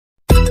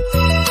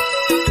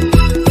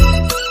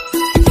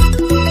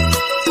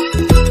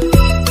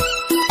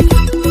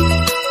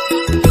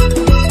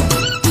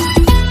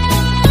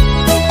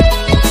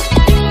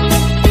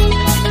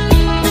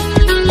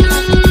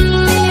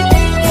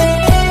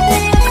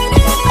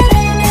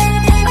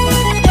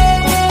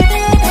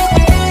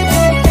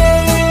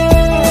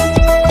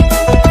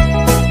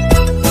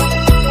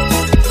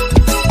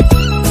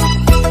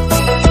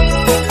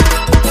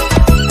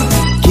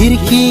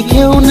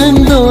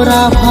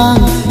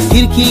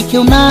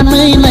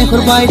खेवनानै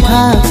नायहरबाय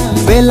था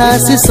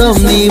बेलासि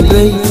समनि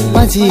 4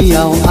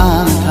 बाजियाव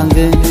आं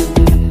थांगोन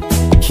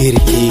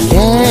खिरखि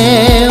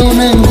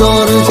खेवनों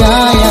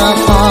दरजाया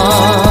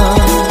फां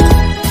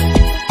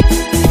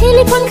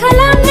टेलिफन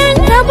खालाम नों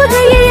रावबो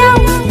गैयैयाव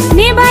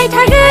नेबाय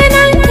थागोन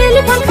आं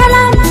टेलिफन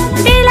खालाम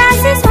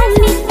बेलासि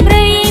समनि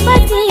 4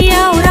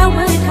 बाजियाव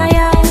रावबो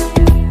थाया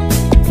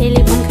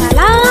टेलिफन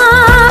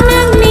खालाम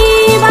नों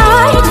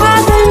नेबाय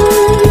थागोन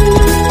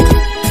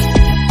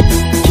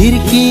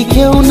खिरखि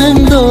खेवनों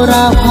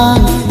दरा फां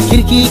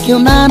खिरखि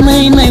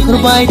खेवनानै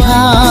नायहरबाय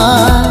था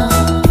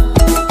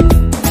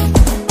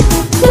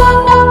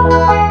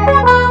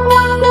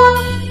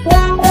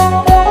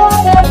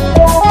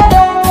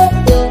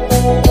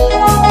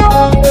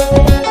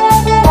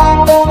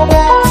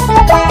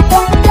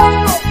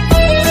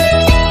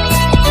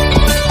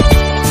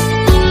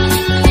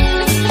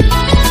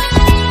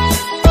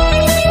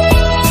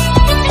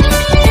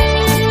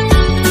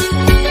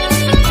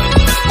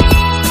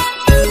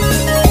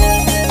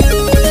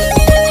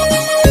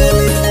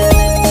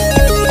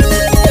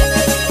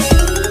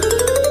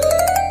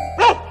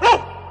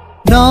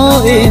No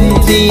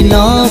entry,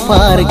 no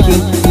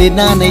parking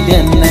लिरनानै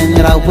दोन नों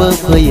रावबो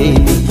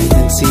फैयैनि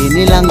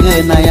नोंसिनि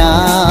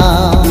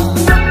लांगोनायाव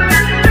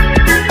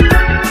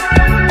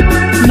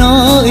No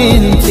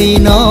entry,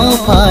 no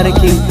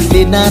parking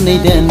लिरनानै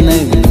दोन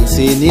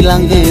नोंसिनि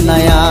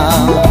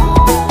लांगोनायाव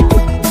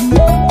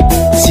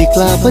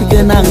सिख्लाफोर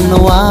गोनां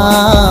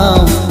न'आव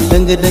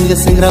दोंगो दोंगो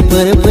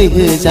सेंग्राफोर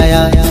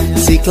फैहोजाया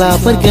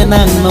सिख्लाफोर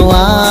गोनां न'आव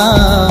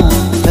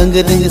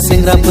दोंगो दोंगो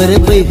सेंग्राफोर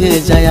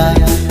फैहोजाया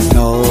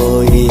No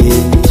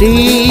entry,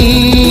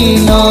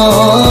 no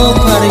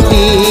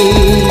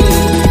parking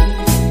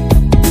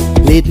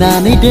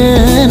लिरनानै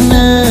दोन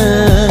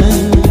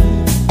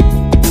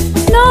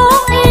No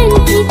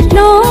entry,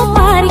 no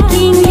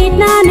parking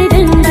लिरनानै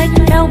दोनबाय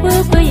रावबो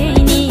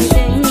फैयैनि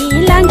जोंनि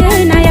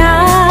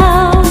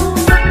लांगोनायाव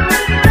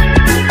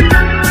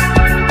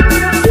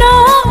No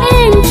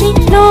entry,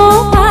 no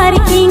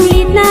parking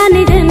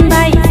लिरनानै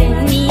दोनबाय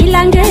जोंनि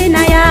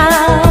लांगोनायाव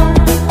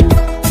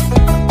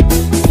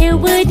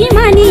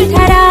दिमानि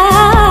थारा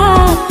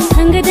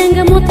होंगो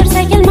दोंगो मटर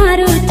साइकेल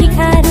मारुति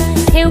कार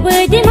थेवबो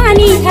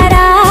दिमानि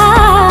थारा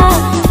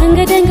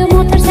होंगो दोंगो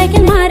motor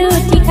cycle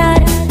Maruti car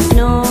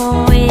No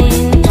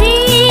entry,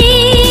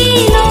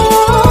 no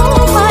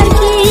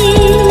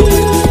parking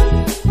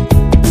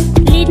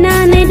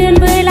लिरनानै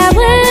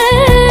दोनबोलाबो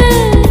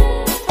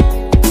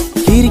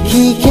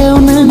खिरखि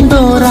खेवनों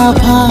दरा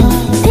फां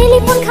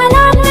टेलिफन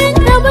खालाम नों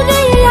रावबो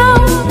गैयैयाव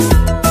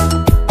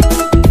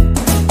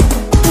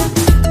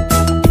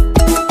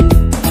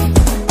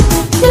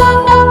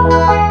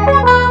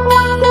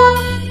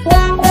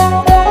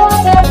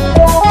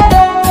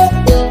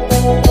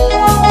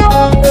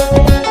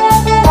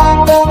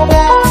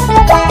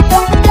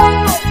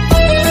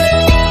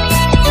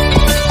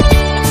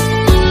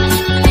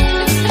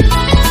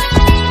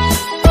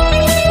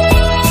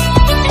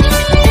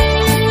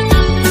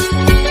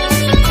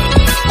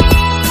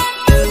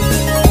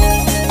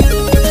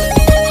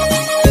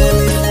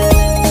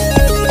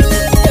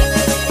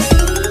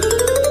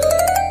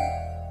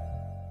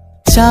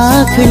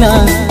साखोला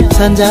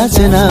सानजा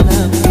सोनाब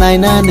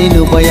नायनानै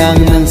नुबाय आं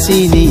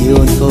नोंसिनि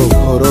इयुनखौ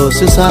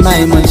खर'सो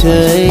सानाय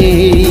मोनसै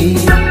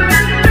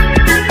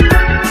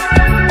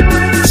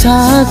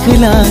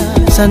साखोला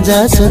सानजा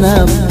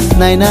सोनाब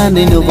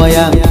नायनानै नुबाय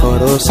आं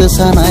खर'सो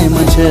सानाय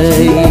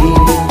मोनसै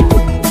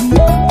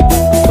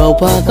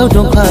गावबा गाव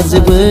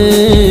दंखाजोबो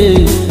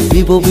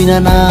बिब'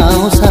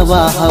 बिनानाव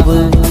साबाहाबो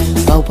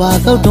गावबा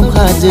गाव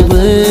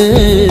दंखाजोबो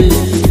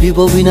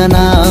बिब'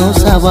 बिनानाव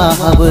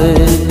साबाहाबो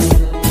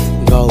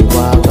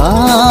गावबा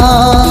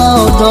गाव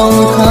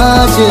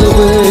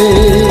दंखाजोबो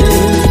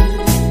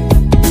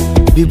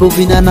बिब'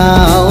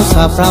 बिनानाव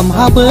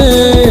साफ्रामहाबो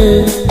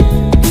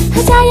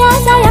जाया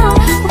जाया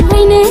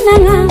फैनो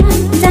नाङा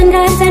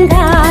जानगार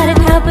जानगार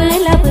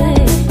थाबोलाबो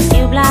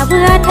थेवब्लाबो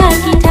आथा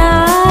खिथा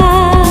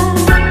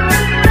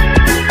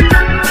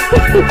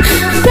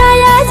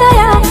जाया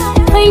जाया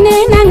फैनो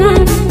नाङा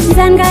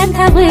जानगार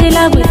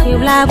थाबोलाबो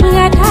थेवब्लाबो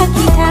आथा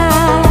खिथा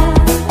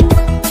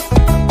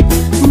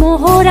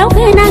महराव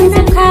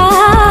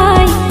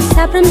गोनांजोबखाय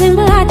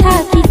साफ्रोमजोंबो आथा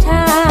खिथा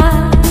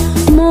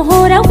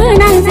महराव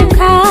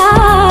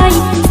गोनांजोबखाय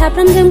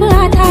साफ्रोमजोंबो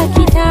आथा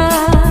खिथा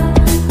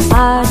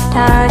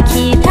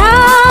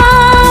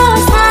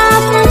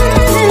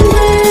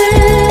साफ्रोमजोंबो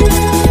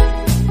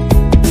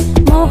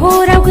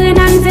महराव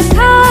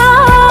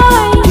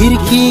गोनांजोबखाय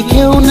खिरखि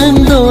खेवनों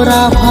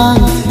दरा फां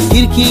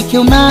खिरखि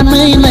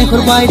खेवनानै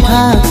नायहरबाय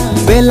था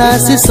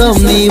बेलासि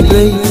समनि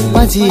 4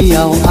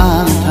 बाजियाव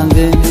आं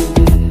थांगोन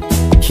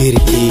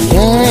खिरखि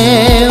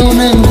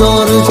खेवनों